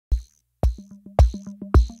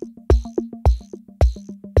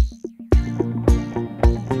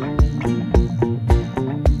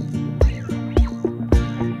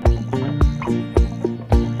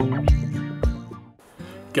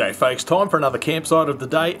G'day folks, time for another campsite of the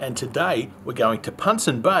day, and today we're going to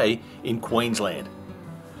Punsand Bay in Queensland.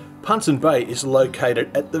 Punsand Bay is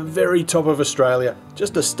located at the very top of Australia,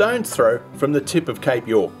 just a stone's throw from the tip of Cape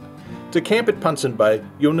York. To camp at Punsand Bay,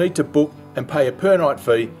 you'll need to book and pay a per night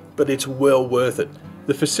fee, but it's well worth it.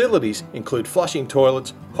 The facilities include flushing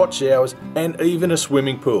toilets, hot showers and even a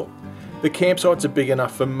swimming pool. The campsites are big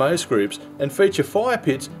enough for most groups and feature fire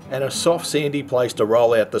pits and a soft sandy place to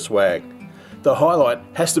roll out the swag. The highlight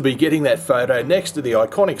has to be getting that photo next to the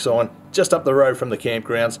iconic sign just up the road from the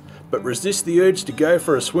campgrounds, but resist the urge to go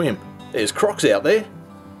for a swim. There's crocs out there.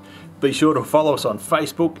 Be sure to follow us on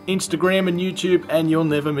Facebook, Instagram and YouTube and you'll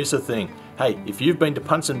never miss a thing. Hey, if you've been to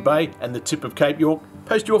Punsand Bay and the tip of Cape York,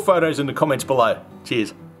 post your photos in the comments below.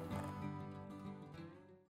 Cheers.